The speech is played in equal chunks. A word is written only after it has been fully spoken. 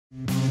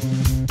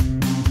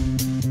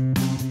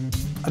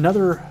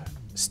Another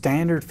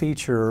standard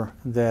feature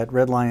that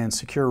Red Lion's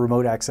secure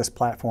remote access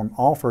platform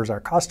offers our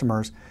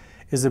customers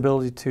is the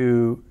ability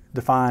to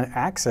define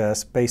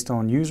access based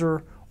on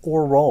user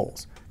or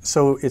roles.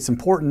 So it's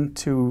important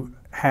to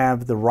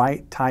have the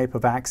right type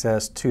of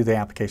access to the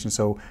application.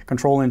 So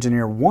Control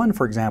Engineer 1,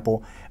 for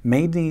example,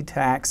 may need to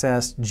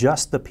access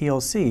just the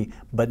PLC,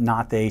 but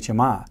not the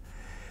HMI.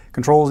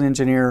 Control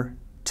Engineer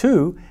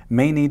 2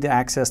 may need to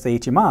access the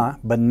HMI,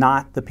 but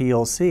not the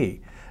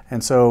PLC.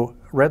 And so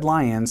Red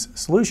Lion's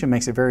solution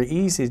makes it very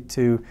easy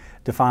to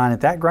define at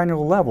that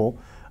granular level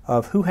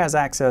of who has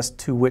access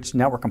to which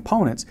network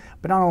components.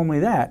 But not only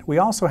that, we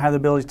also have the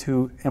ability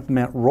to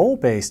implement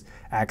role-based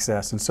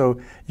access. And so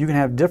you can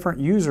have different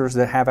users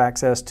that have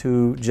access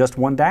to just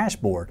one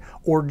dashboard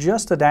or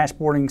just the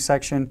dashboarding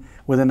section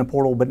within the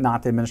portal, but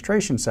not the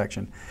administration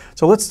section.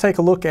 So let's take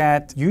a look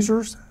at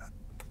users.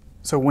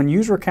 So when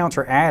user accounts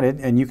are added,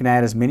 and you can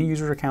add as many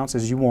user accounts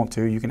as you want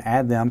to, you can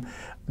add them.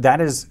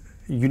 That is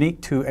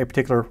unique to a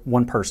particular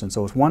one person.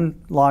 So it's one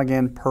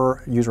login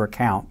per user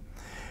account.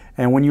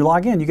 And when you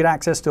log in, you get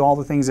access to all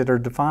the things that are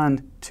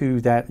defined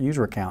to that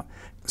user account.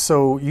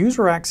 So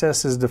user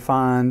access is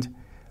defined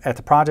at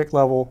the project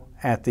level,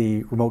 at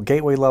the remote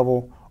gateway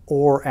level,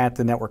 or at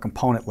the network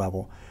component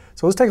level.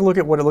 So let's take a look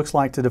at what it looks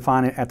like to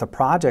define it at the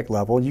project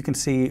level. You can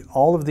see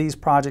all of these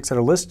projects that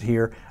are listed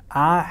here,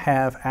 I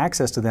have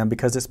access to them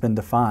because it's been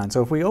defined.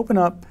 So if we open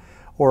up,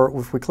 or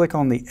if we click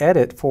on the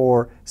edit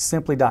for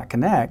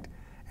simply.connect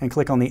and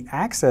click on the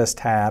access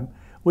tab,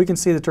 we can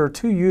see that there are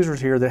two users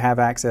here that have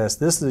access.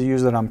 This is the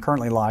user that I'm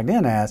currently logged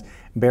in as,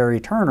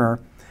 Barry Turner,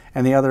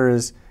 and the other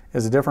is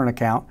a different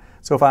account.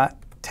 So if I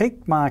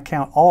take my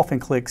account off and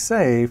click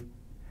Save,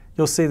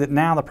 you'll see that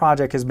now the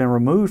project has been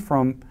removed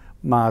from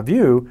my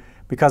view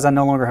because I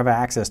no longer have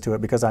access to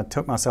it, because I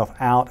took myself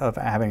out of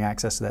having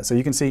access to that. So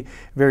you can see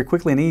very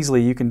quickly and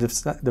easily you can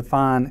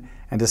define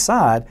and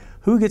decide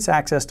who gets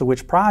access to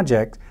which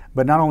project,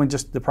 but not only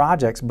just the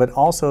projects, but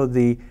also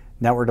the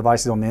network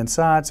devices on the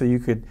inside. So you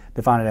could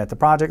define it at the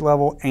project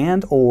level,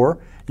 and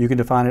or you can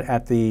define it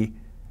at the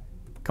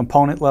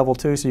component level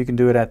too. So you can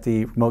do it at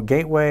the remote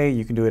gateway,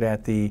 you can do it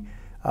at the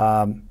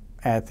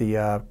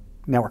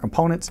network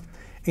components.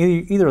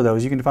 Either of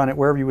those, you can define it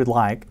wherever you would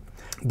like.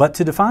 But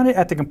to define it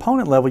at the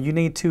component level, you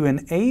need to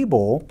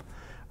enable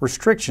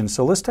restrictions.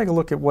 So let's take a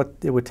look at what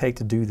it would take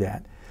to do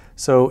that.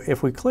 So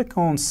if we click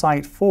on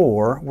Site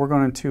 4, we're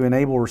going to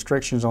enable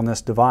restrictions on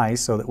this device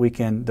so that we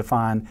can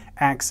define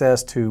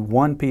access to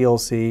one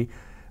PLC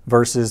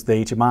versus the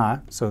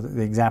HMI. So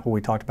the example we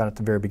talked about at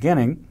the very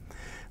beginning.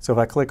 So if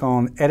I click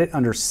on Edit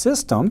under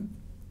System,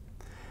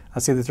 I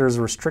see that there's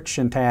a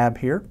restriction tab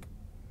here,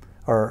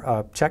 or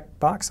a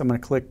checkbox. I'm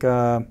going to click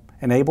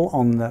Enable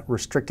on the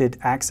restricted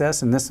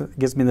access, and this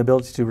gives me the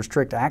ability to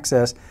restrict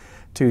access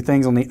to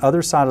things on the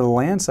other side of the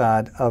LAN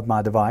side of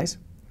my device.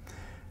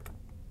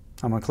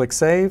 I'm going to click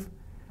Save,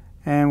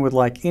 and with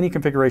like any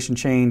configuration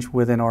change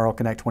within RL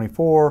Connect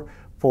 24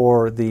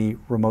 for the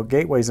remote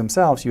gateways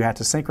themselves, you have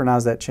to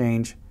synchronize that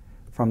change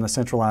from the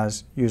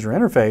centralized user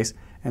interface.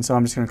 And so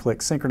I'm just going to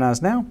click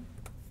Synchronize Now,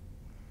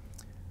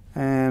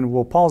 and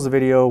we'll pause the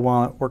video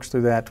while it works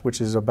through that,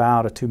 which is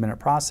about a 2-minute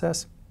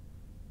process.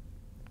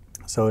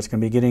 So it's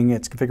going to be getting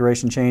its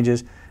configuration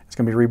changes, it's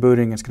going to be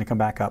rebooting, it's going to come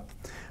back up.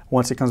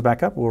 Once it comes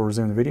back up, we'll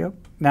resume the video.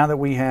 Now that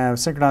we have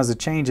synchronized the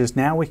changes,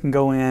 now we can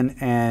go in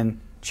and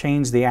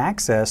change the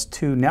access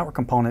to network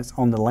components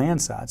on the LAN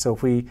side. So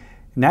if we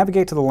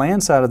navigate to the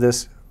LAN side of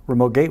this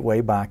remote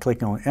gateway by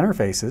clicking on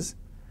Interfaces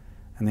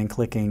and then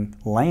clicking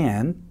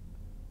LAN,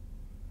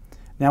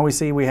 now we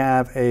see we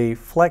have a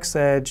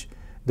FlexEdge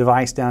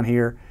device down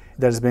here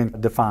that has been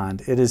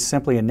defined. It is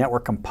simply a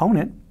network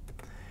component.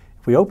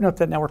 If we open up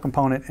that network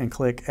component and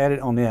click Edit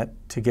on it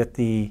to get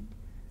the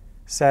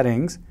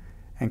settings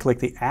and click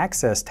the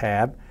Access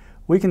tab,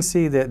 we can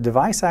see that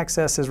device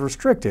access is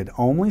restricted.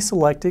 Only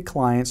selected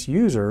clients'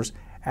 users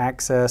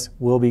access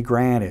will be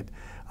granted.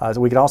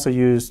 So we could also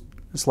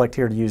select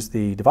here to use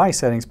the device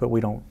settings, but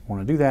we don't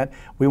want to do that.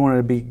 We wanted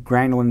to be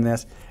granular in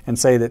this and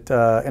say that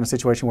in a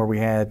situation where we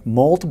had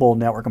multiple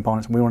network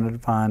components, we wanted to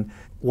find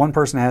one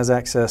person has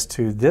access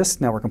to this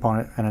network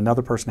component and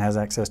another person has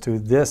access to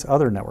this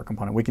other network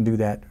component. We can do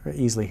that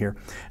easily here.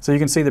 So you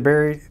can see that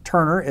Barry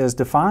Turner is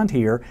defined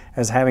here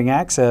as having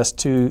access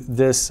to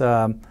this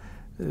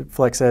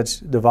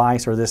FlexEdge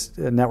device, or this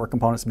network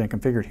component that's been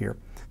configured here.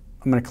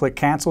 I'm going to click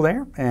Cancel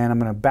there, and I'm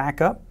going to back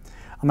up.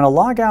 I'm going to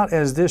log out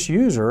as this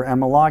user, and I'm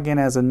going to log in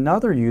as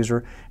another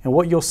user, and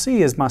what you'll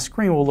see is my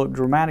screen will look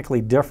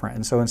dramatically different.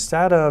 And so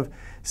instead of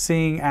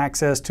seeing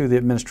access to the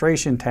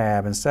administration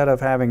tab, instead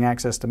of having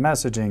access to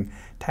messaging,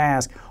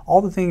 task, all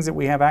the things that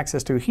we have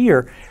access to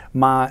here,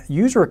 my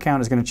user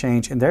account is going to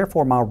change, and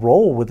therefore my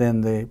role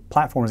within the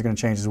platform is going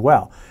to change as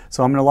well.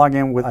 So I'm going to log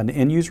in with an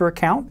end user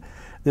account.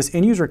 This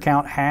end user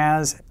account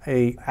has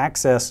a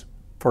access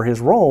for his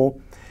role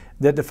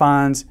that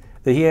defines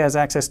that he has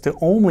access to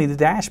only the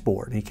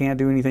dashboard. He can't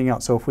do anything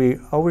else. So if we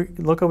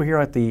look over here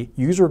at the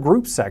user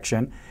group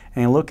section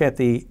and look at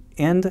the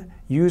end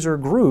user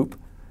group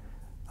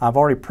I've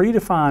already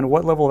predefined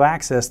what level of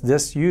access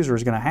this user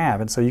is going to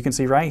have. And so you can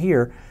see right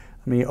here,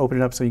 let me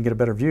open it up so you can get a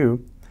better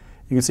view.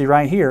 You can see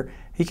right here,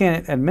 he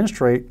can't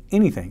administrate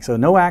anything. So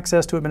no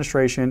access to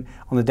administration.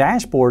 On the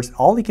dashboards,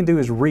 all he can do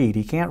is read.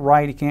 He can't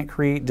write, he can't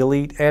create,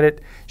 delete,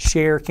 edit,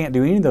 share, can't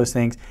do any of those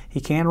things. He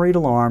can read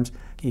alarms.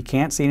 He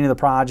can't see any of the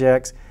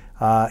projects.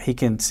 He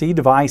can see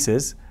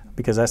devices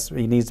because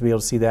he needs to be able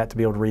to see that to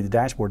be able to read the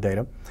dashboard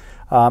data.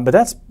 But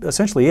that's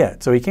essentially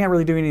it. So he can't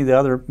really do any of the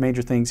other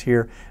major things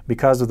here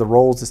because of the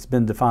roles that's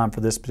been defined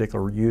for this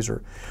particular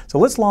user. So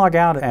let's log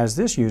out as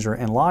this user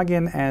and log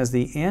in as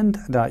the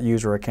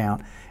end.user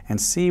account and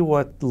see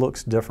what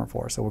looks different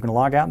for us. So we're going to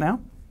log out now,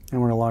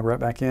 and we're going to log right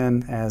back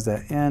in as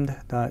that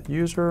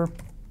end.user.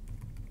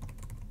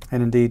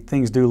 And indeed,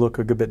 things do look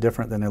a good bit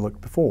different than they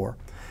looked before.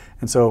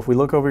 And so if we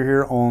look over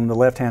here on the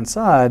left-hand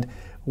side,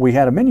 we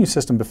had a menu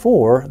system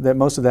before that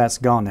most of that's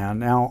gone now.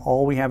 Now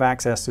all we have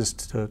access is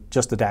to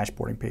just the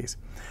dashboarding piece.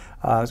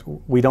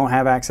 We don't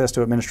have access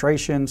to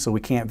administration, so we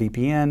can't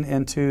VPN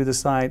into the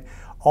site.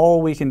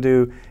 All we can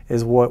do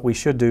is what we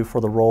should do for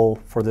the role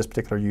for this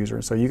particular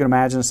user. So you can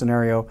imagine a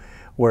scenario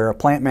where a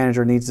plant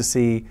manager needs to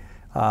see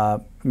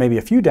maybe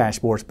a few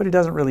dashboards, but he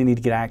doesn't really need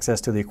to get access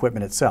to the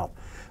equipment itself.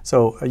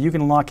 So you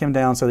can lock him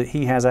down so that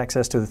he has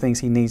access to the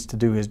things he needs to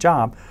do his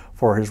job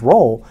for his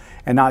role,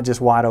 and not just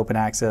wide open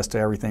access to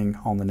everything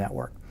on the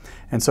network.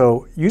 And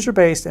so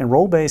user-based and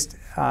role-based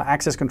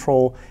access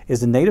control is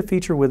the native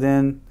feature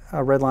within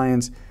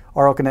Redlion's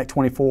RL Connect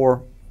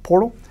 24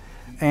 portal,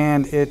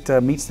 and it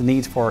meets the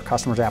needs for our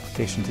customers'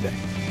 application today.